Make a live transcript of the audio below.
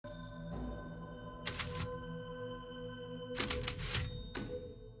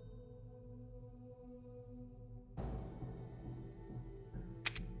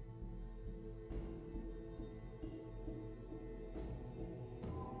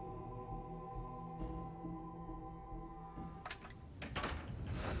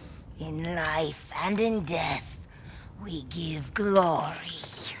In life and in death, we give glory.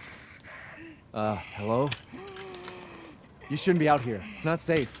 Hello? You shouldn't be out here. It's not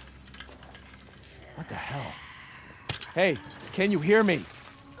safe. What the hell? Hey, can you hear me?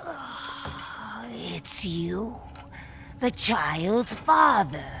 It's you, the child's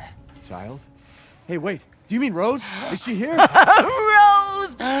father. Child? Hey, wait. Do you mean Rose? Is she here?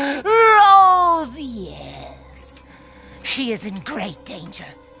 Rose! Rose, yes. She is in great danger.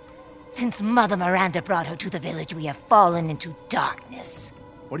 Since Mother Miranda brought her to the village, we have fallen into darkness.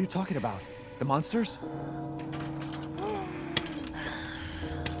 What are you talking about? The monsters?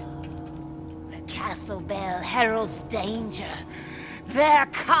 The castle bell heralds danger. They're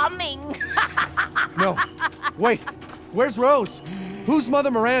coming! No. Wait. Where's Rose? Who's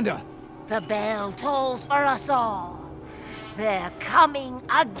Mother Miranda? The bell tolls for us all. They're coming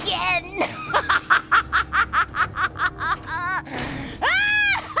again!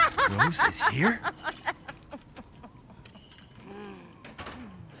 Rose is here?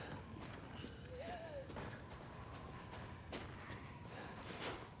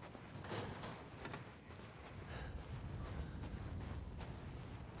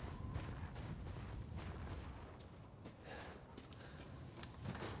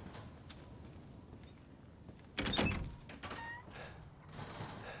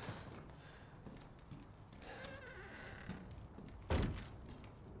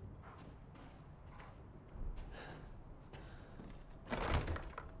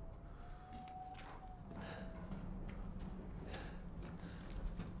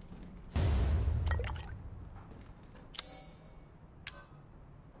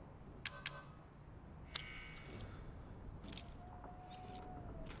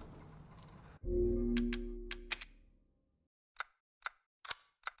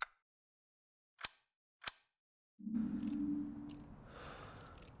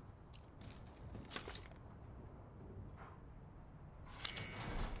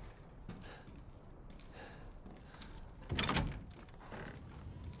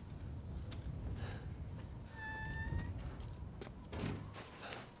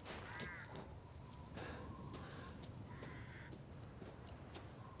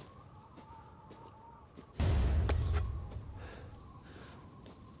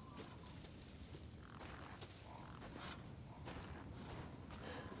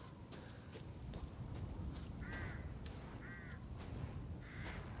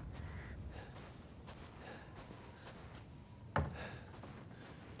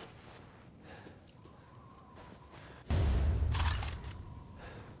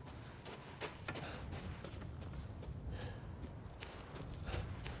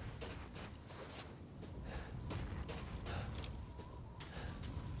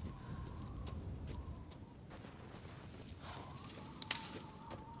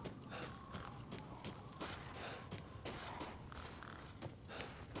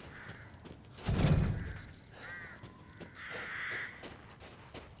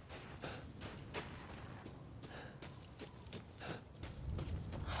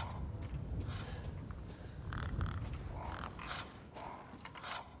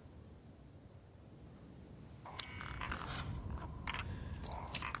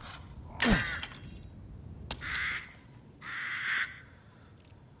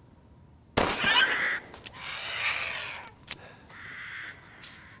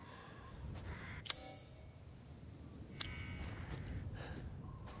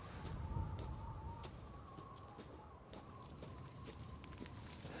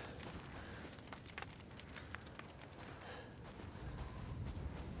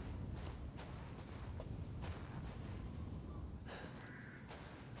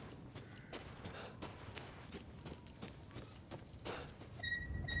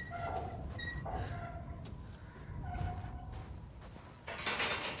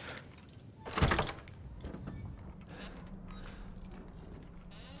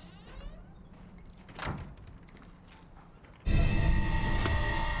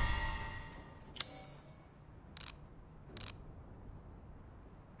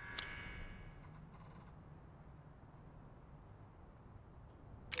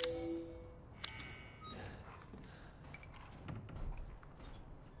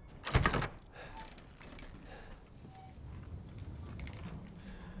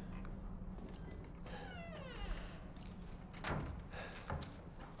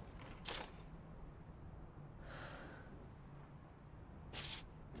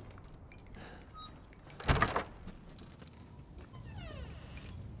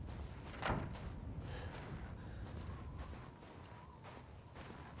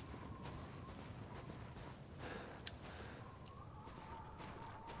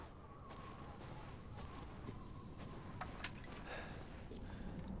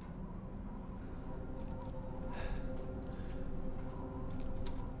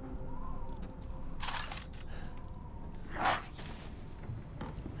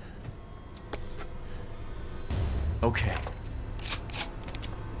 Okay.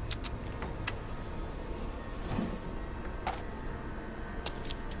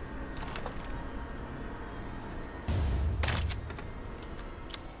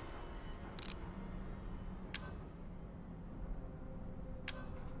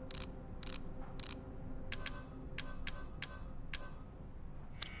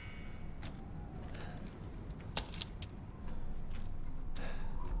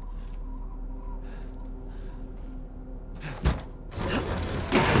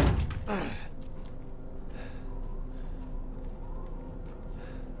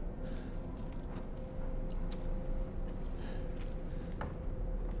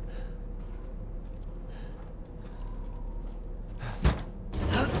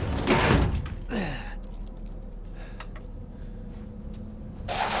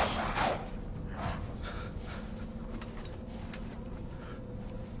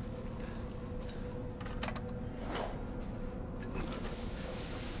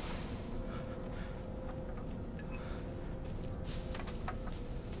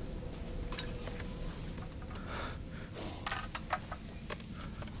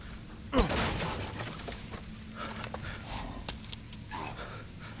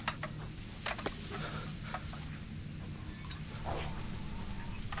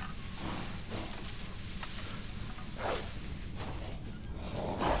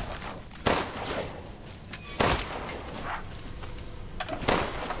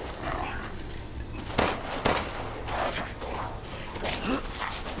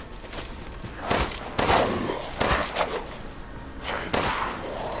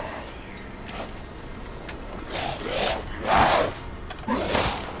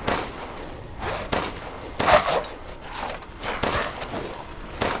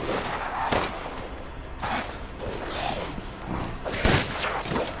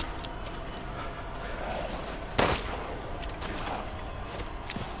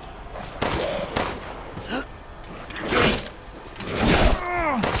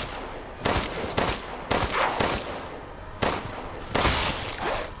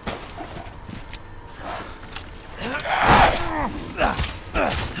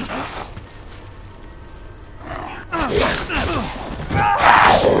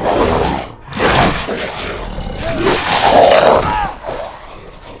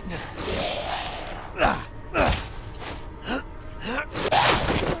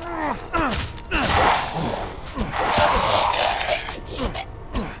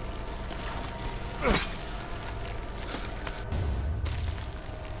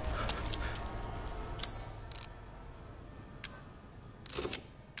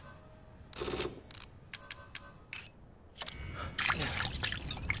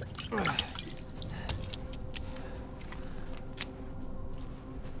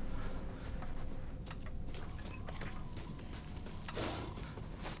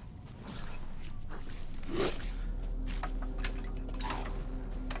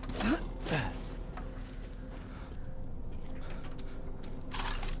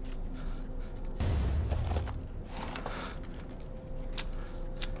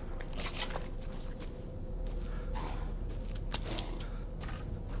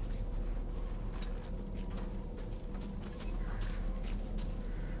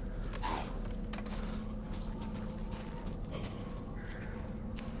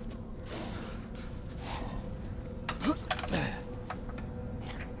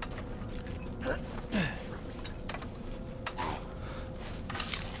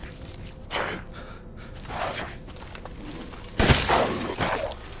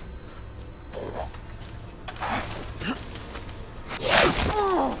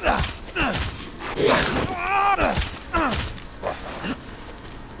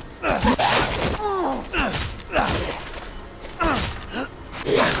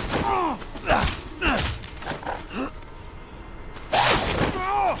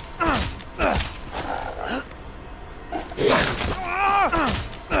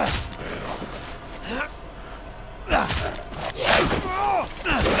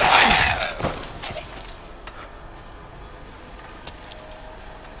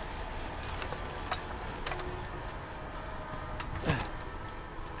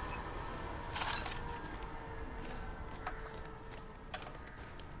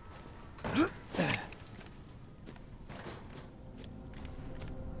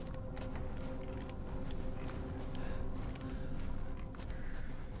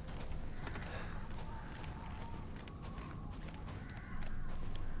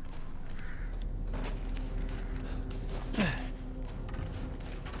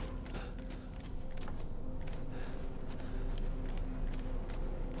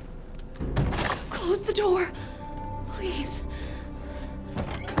 Close the door. Please.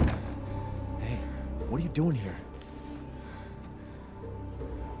 Hey, what are you doing here?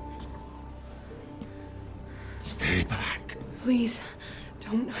 Stay back. Please,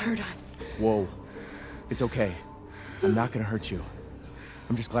 don't hurt us. Whoa. It's okay. I'm not gonna hurt you.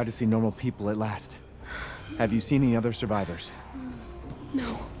 I'm just glad to see normal people at last. Have you seen any other survivors?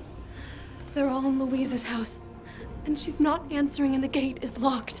 No. They're all in Louise's house. And she's not answering and the gate is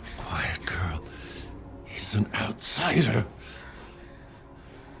locked. Quiet girl. He's an outsider.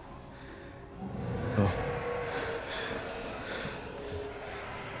 Oh.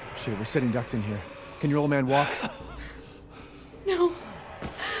 Shit, we're sitting ducks in here. Can your old man walk? No.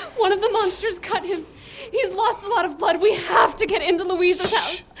 One of the monsters cut him. He's lost a lot of blood. We have to get into Louise's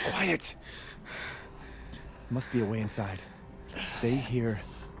house. Quiet. Must be a way inside. Stay here.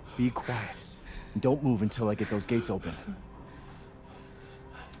 Be quiet. And don't move until I get those gates open.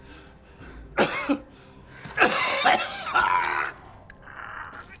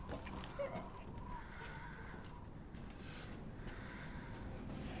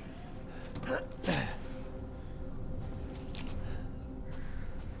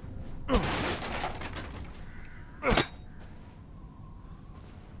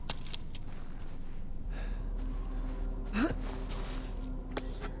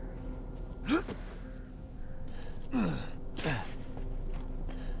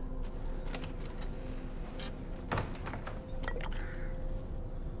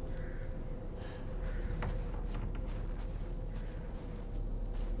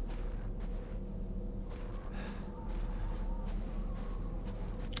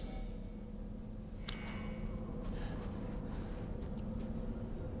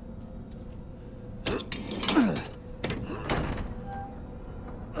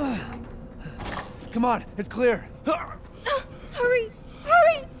 Come on, it's clear. Hurry!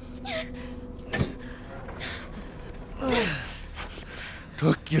 Hurry!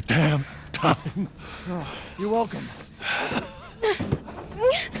 Took your damn time. Oh, you're welcome.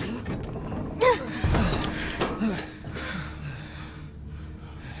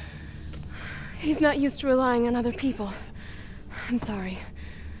 He's not used to relying on other people. I'm sorry.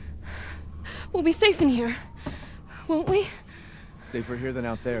 We'll be safe in here, won't we? Safer here than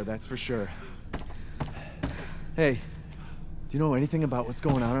out there, that's for sure. Hey, do you know anything about what's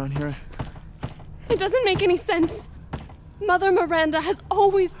going on around here? It doesn't make any sense. Mother Miranda has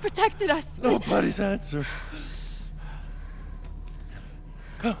always protected us. Nobody's answer.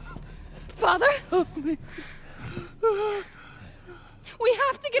 Father? Help me. We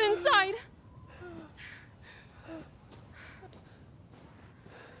have to get inside.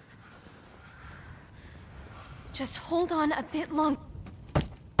 Just hold on a bit long.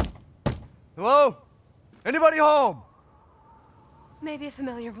 Hello? Anybody home? Maybe a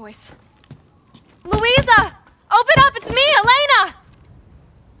familiar voice. Louisa! Open up! It's me, Elena!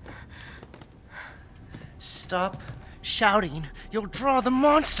 Stop shouting. You'll draw the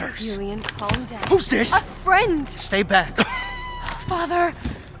monsters. Julian, calm down. Who's this? A friend! Stay back. Father!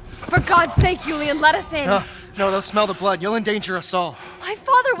 For God's sake, Julian, let us in. No, they'll smell the blood. You'll endanger us all. My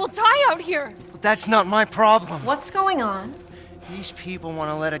father will die out here. But that's not my problem. What's going on? These people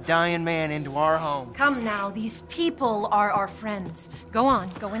want to let a dying man into our home. Come now, these people are our friends. Go on,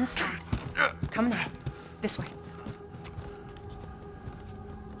 go inside. Come now, this way.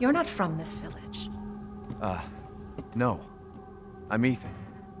 You're not from this village. No. I'm Ethan.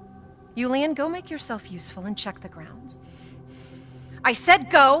 Julian, go make yourself useful and check the grounds. I said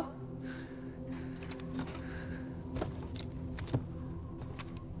go!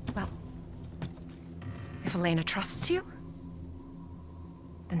 Well, if Elena trusts you,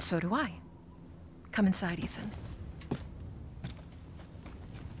 then so do I. Come inside, Ethan.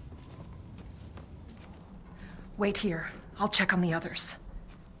 Wait here. I'll check on the others.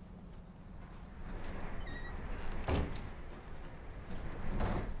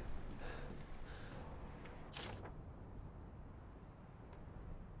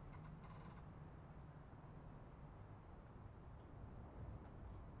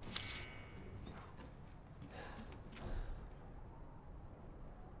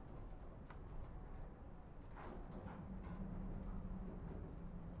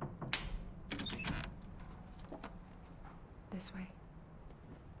 This way.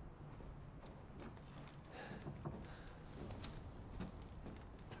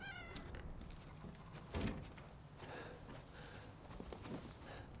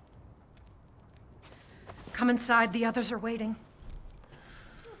 Come inside, the others are waiting.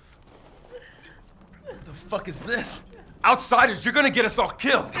 What the fuck is this? Outsiders, you're gonna get us all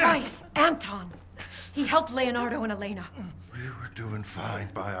killed! Life, Anton! He helped Leonardo and Elena. We were doing fine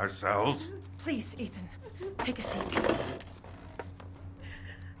by ourselves. Please, Ethan. Take a seat.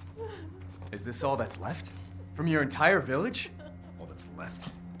 Is this all that's left? From your entire village? All that's left?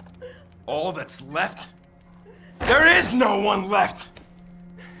 All that's left? There is no one left!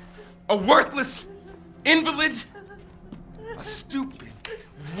 A worthless invalid, a stupid,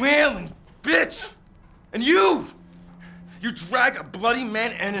 wailing bitch, and you! You drag a bloody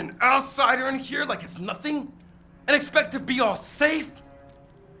man and an outsider in here like it's nothing, and expect to be all safe?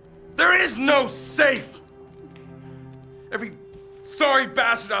 There is no safe! Every sorry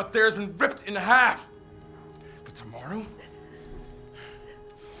bastard out there has been ripped in half. But tomorrow?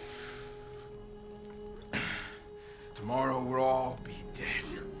 Tomorrow we'll all be dead.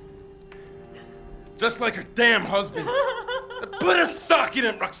 Just like her damn husband. Put a sock in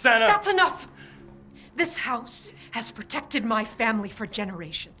it, Roxana! That's enough! This house has protected my family for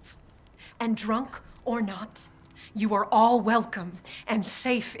generations. And drunk or not, you are all welcome and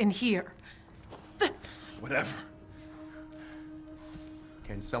safe in here. Whatever.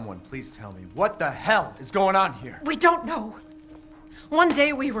 Can someone please tell me what the hell is going on here? We don't know. One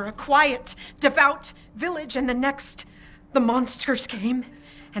day we were a quiet, devout village, and the next, the monsters came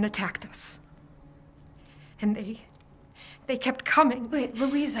and attacked us. And they kept coming. Wait,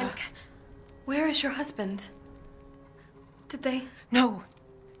 Louisa. Where is your husband? Did they? No.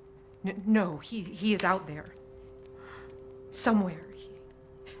 No, he is out there. Somewhere.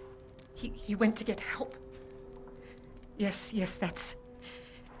 He went to get help. Yes, that's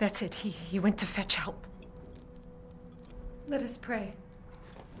it. He went to fetch help. Let us pray.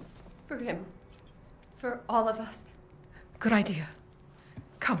 For him. For all of us. Good idea.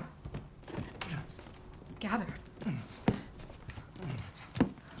 Come. Gather.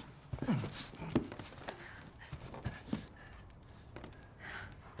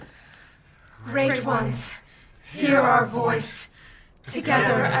 Great ones, hear our voice.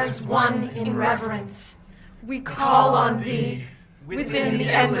 Together as one in reverence, we call on thee within the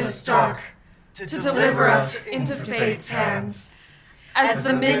endless dark to deliver us into fate's hands. As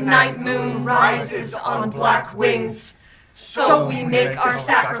the midnight moon rises on black wings, so we make our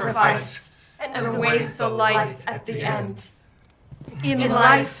sacrifice and await the light at the end. In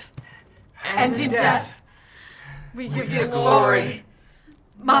life and in death, we give you glory,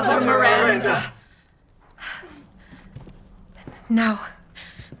 Mother Miranda. Now,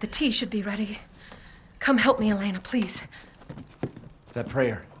 the tea should be ready. Come help me, Elena, please. That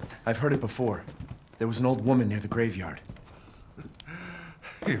prayer. I've heard it before. There was an old woman near the graveyard.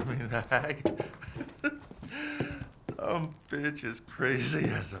 You mean the hag? Dumb bitch is crazy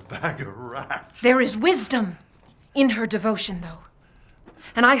as a bag of rats. There is wisdom in her devotion, though.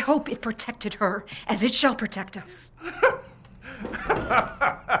 And I hope it protected her as it shall protect us. What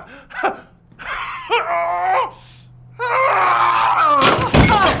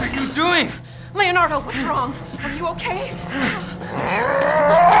are you doing? Leonardo, what's wrong? Are you okay?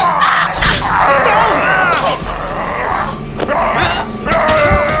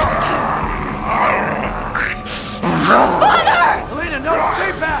 Father! Elena, no,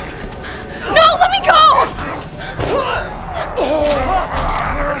 stay back! No, let me go!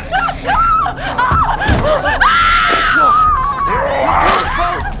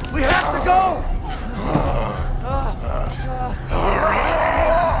 We have to go!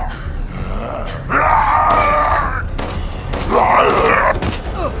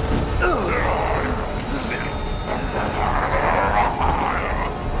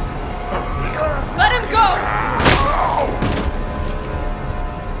 Let him go!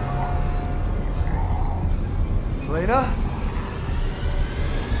 Elena?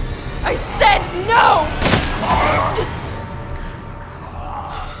 I said no!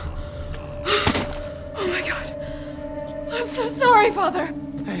 Oh my God. I'm so sorry, Father.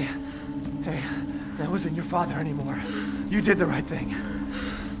 Hey, that wasn't your father anymore. You did the right thing.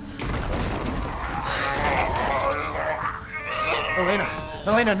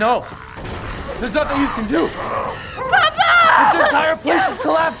 Elena, no! There's nothing you can do! Papa! This entire place is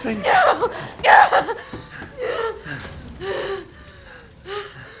collapsing!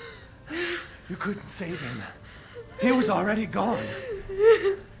 You couldn't save him. He was already gone.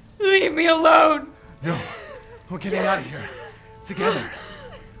 Leave me alone. No, we're getting out of here. Together.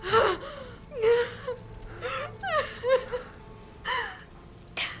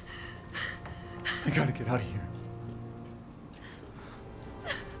 I gotta get out of here.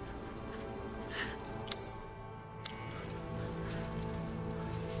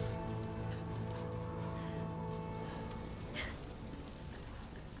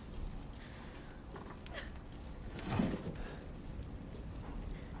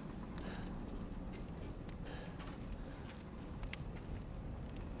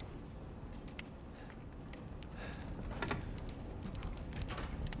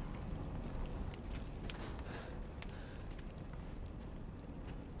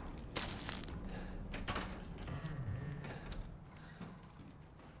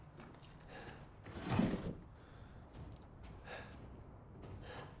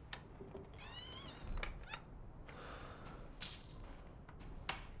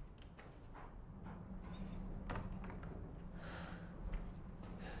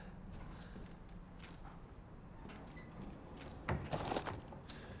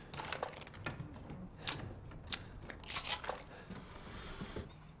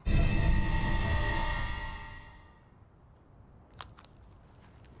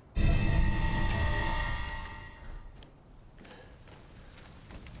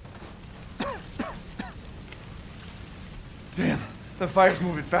 The fire's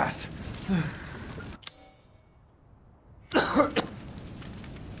moving fast.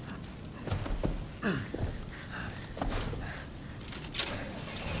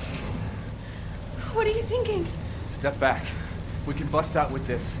 What are you thinking? Step back. We can bust out with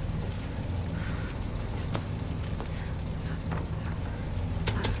this.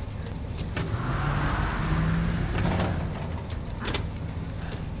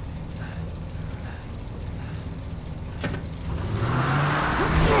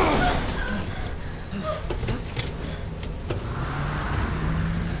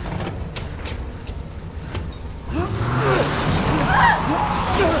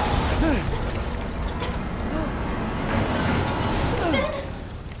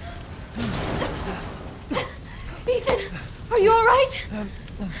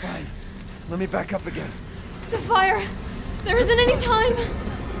 I'm fine. Let me back up again. The fire! There isn't any time!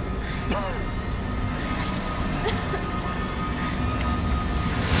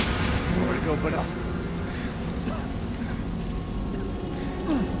 Nowhere to go but up.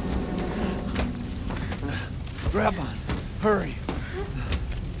 Grab on. Hurry.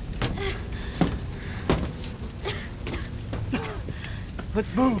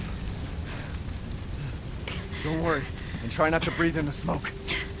 Let's move. Don't worry. And try not to breathe in the smoke.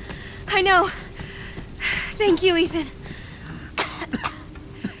 I know. Thank you, Ethan.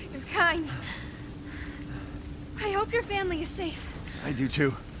 You're kind. I hope your family is safe. I do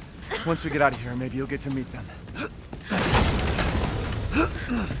too. Once we get out of here, maybe you'll get to meet them.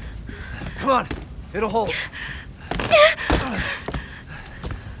 Come on. It'll hold.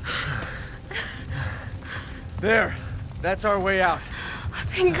 There. That's our way out.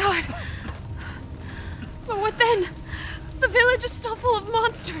 Thank God. But what then? The village is still full of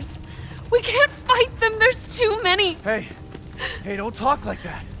monsters. We can't fight them. There's too many. Hey. Hey, don't talk like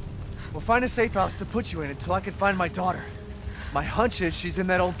that. We'll find a safe house to put you in until I can find my daughter. My hunch is she's in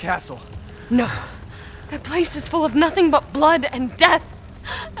that old castle. No. That place is full of nothing but blood and death.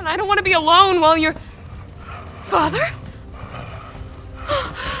 And I don't want to be alone while you're... Father?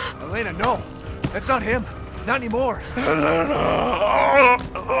 Elena, no. That's not him. Not anymore. He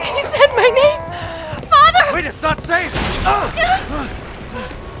said my name! Father! Wait, it's not safe!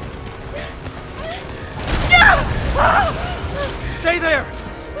 Stay there!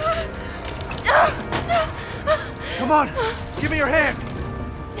 Come on! Give me your hand!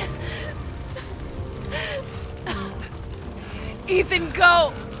 Ethan,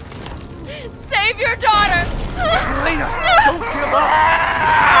 go! Save your daughter! Elena, don't give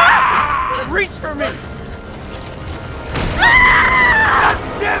up! Reach for me! God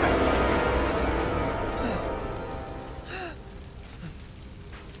damn it!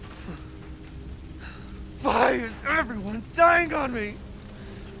 Why is everyone dying on me?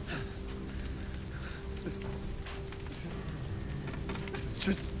 This is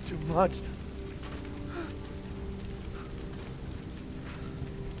just too much.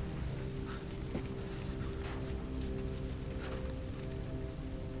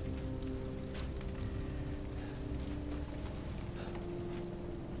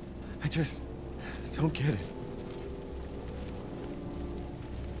 I just don't get it.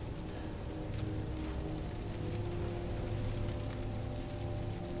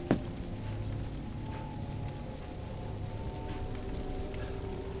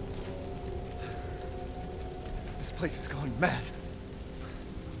 This place is going mad.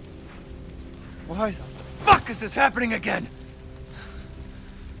 Why the fuck is this happening again?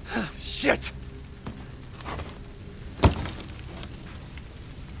 Shit!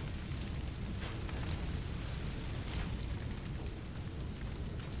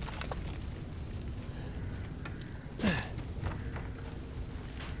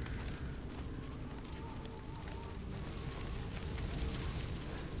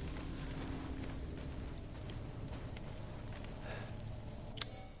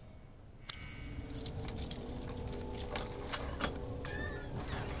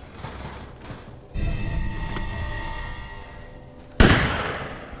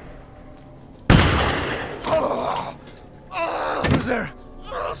 Who's there?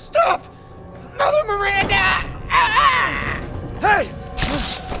 Oh, stop! Mother Miranda! Hey!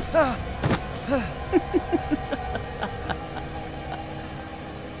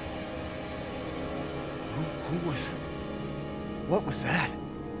 Who was... What was that?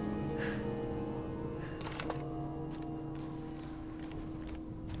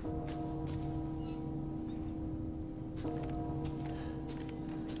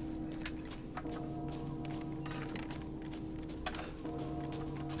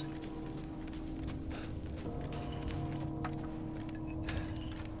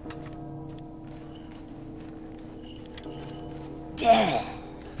 Damn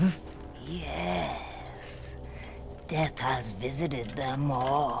Yes. Death has visited them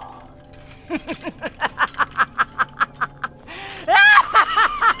all.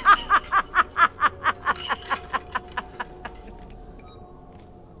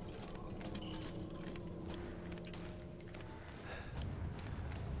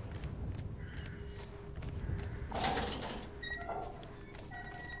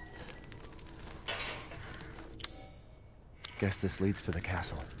 Guess this leads to the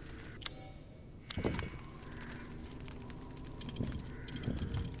castle.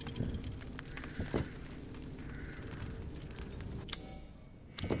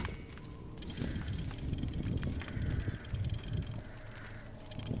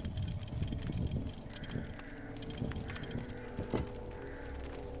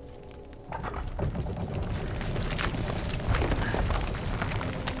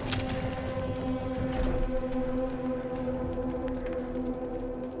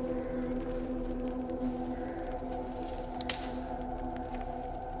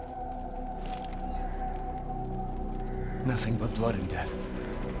 Nothing but blood and death.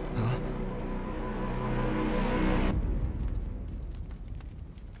 Huh?